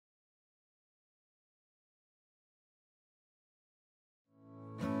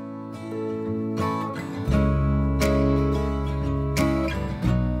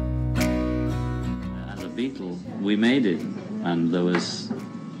we made it, and there was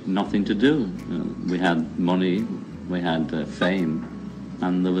nothing to do. We had money, we had fame,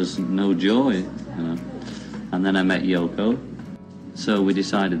 and there was no joy. And then I met Yoko, so we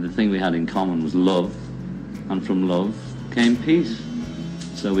decided the thing we had in common was love, and from love came peace.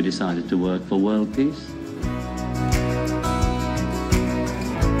 So we decided to work for world peace.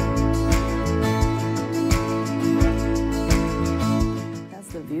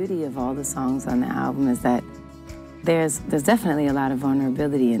 That's the beauty of all the songs on the album, is that there's definitely a lot of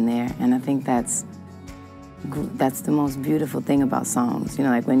vulnerability in there, and I think that's the most beautiful thing about songs. You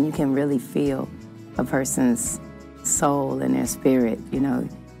know, like when you can really feel a person's soul and their spirit, you know,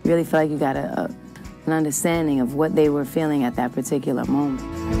 you really feel like you got an understanding of what they were feeling at that particular moment.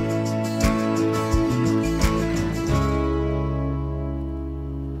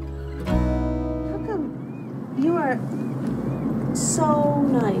 How come you are so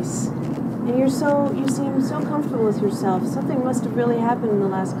nice, and you seem so comfortable with yourself? Something must have really happened in the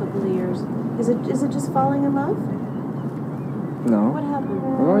last couple of years. Is it just falling in love? No. What happened?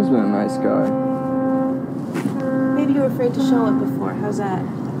 I've always been a nice guy. Maybe you were afraid to show it before. How's that?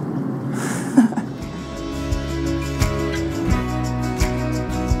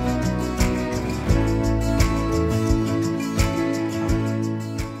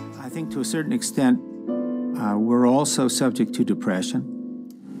 I think to a certain extent, we're also subject to depression.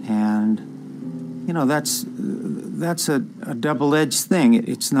 And, you know, that's a double-edged thing.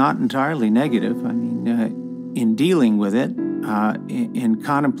 It's not entirely negative. I mean, in dealing with it, in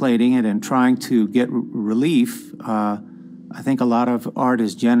contemplating it and trying to get relief, I think a lot of art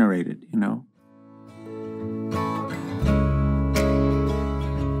is generated, you know.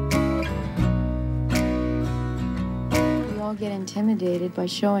 We all get intimidated by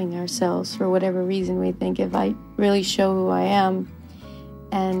showing ourselves for whatever reason. We think, if I really show who I am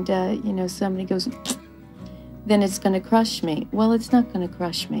and, you know, somebody goes, then it's going to crush me. Well, it's not going to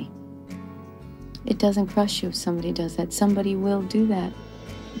crush me. It doesn't crush you if somebody does that. Somebody will do that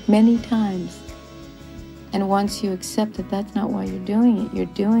many times. And once you accept that that's not why you're doing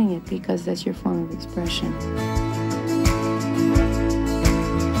it because that's your form of expression.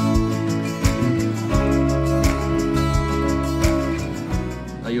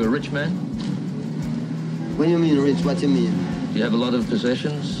 Are you a rich man? When you mean rich, what you mean? Do you have a lot of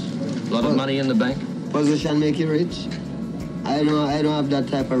possessions? A lot of money in the bank? Position make you rich? I don't have that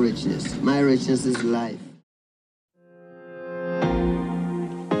type of richness. My richness is life.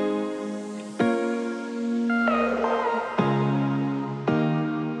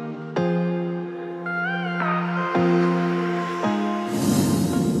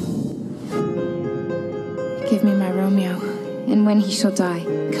 Give me my Romeo, and when he shall die,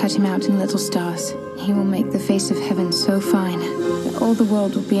 cut him out in little stars. He will make the face of heaven so fine that all the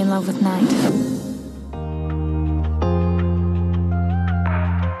world will be in love with night.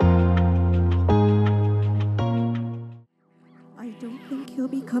 He'll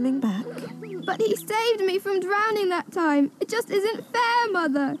be coming back. But he saved me from drowning that time. It just isn't fair,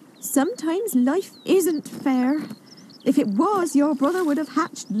 Mother. Sometimes life isn't fair. If it was, your brother would have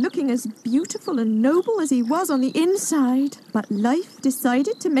hatched looking as beautiful and noble as he was on the inside. But life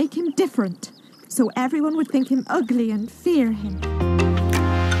decided to make him different, so everyone would think him ugly and fear him.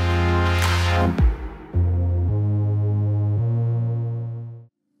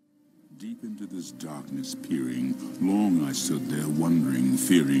 This darkness peering, long I stood there wondering,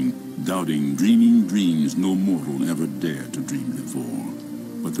 fearing, doubting, dreaming dreams no mortal ever dared to dream before.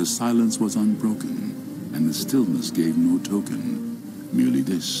 But the silence was unbroken, and the stillness gave no token, merely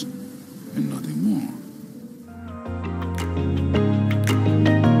this, and nothing more.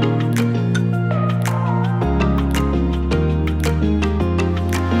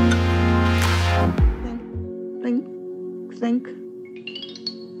 Think.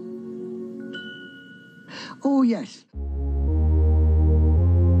 Oh, yes. I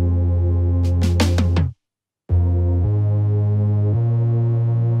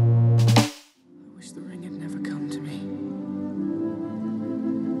wish the ring had never come to me.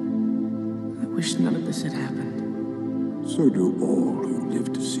 I wish none of this had happened. So do all who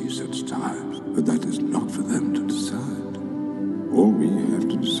live to see such times, but that is not for them to decide. All we have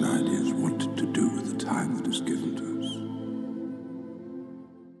to decide is what to do with the time that is given to us.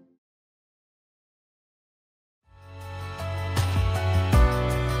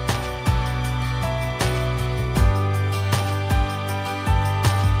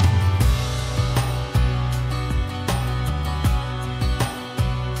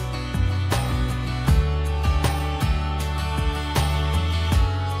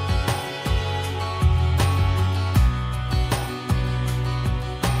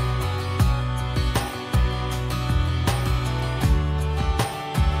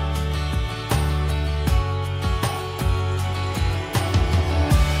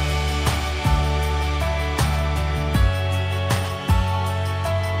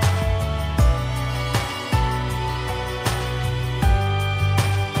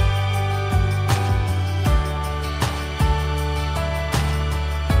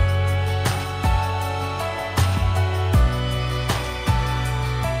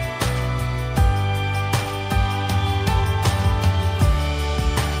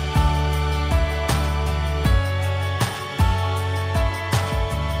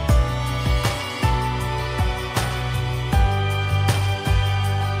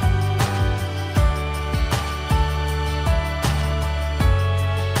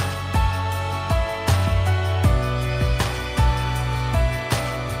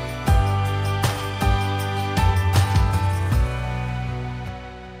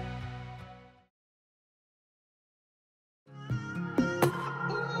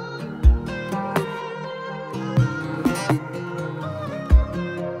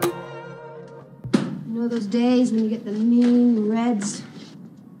 those days when you get the mean reds?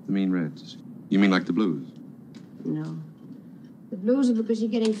 The mean reds? You mean like the blues? No. The blues are because you're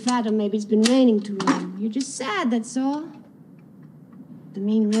getting fat or maybe it's been raining too long. You're just sad, that's all. The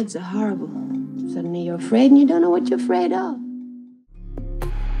mean reds are horrible. Suddenly you're afraid and you don't know what you're afraid of.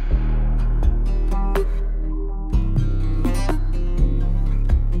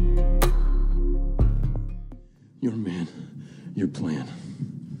 You're a man. Your plan.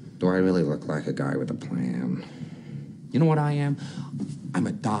 Do I really look like a guy with a plan? You know what I am? I'm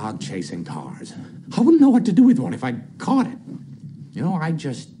a dog chasing cars. I wouldn't know what to do with one if I caught it. You know, I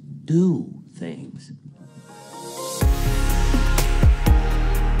just do things.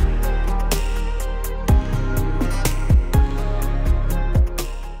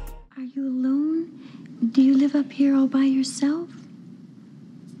 Are you alone? Do you live up here all by yourself?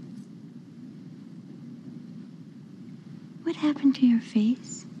 What happened to your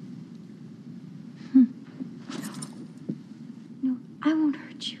face? No, I won't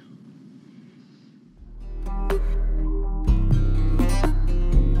hurt you.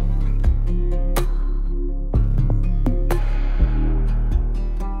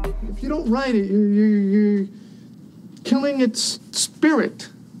 If you don't ride it, you're killing its spirit.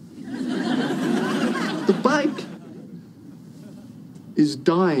 The bike is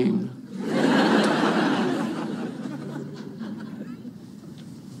dying.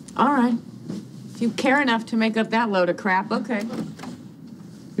 All right. If you care enough to make up that load of crap, okay.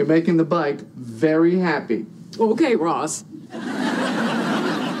 You're making the bike very happy. Okay, Ross.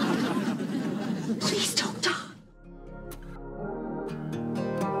 Please don't die.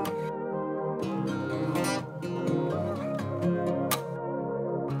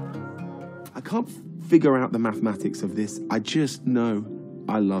 I can't figure out the mathematics of this. I just know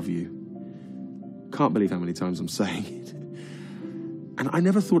I love you. Can't believe how many times I'm saying it. And I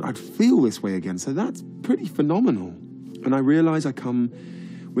never thought I'd feel this way again, so that's pretty phenomenal. And I realize I come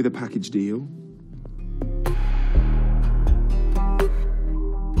with a package deal.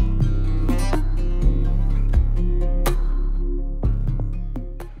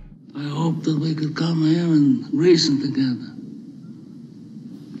 I hope that we could come here and reason together.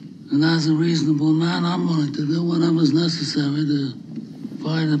 And as a reasonable man, I'm willing to do whatever's necessary to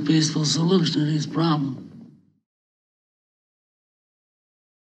find a peaceful solution to these problems.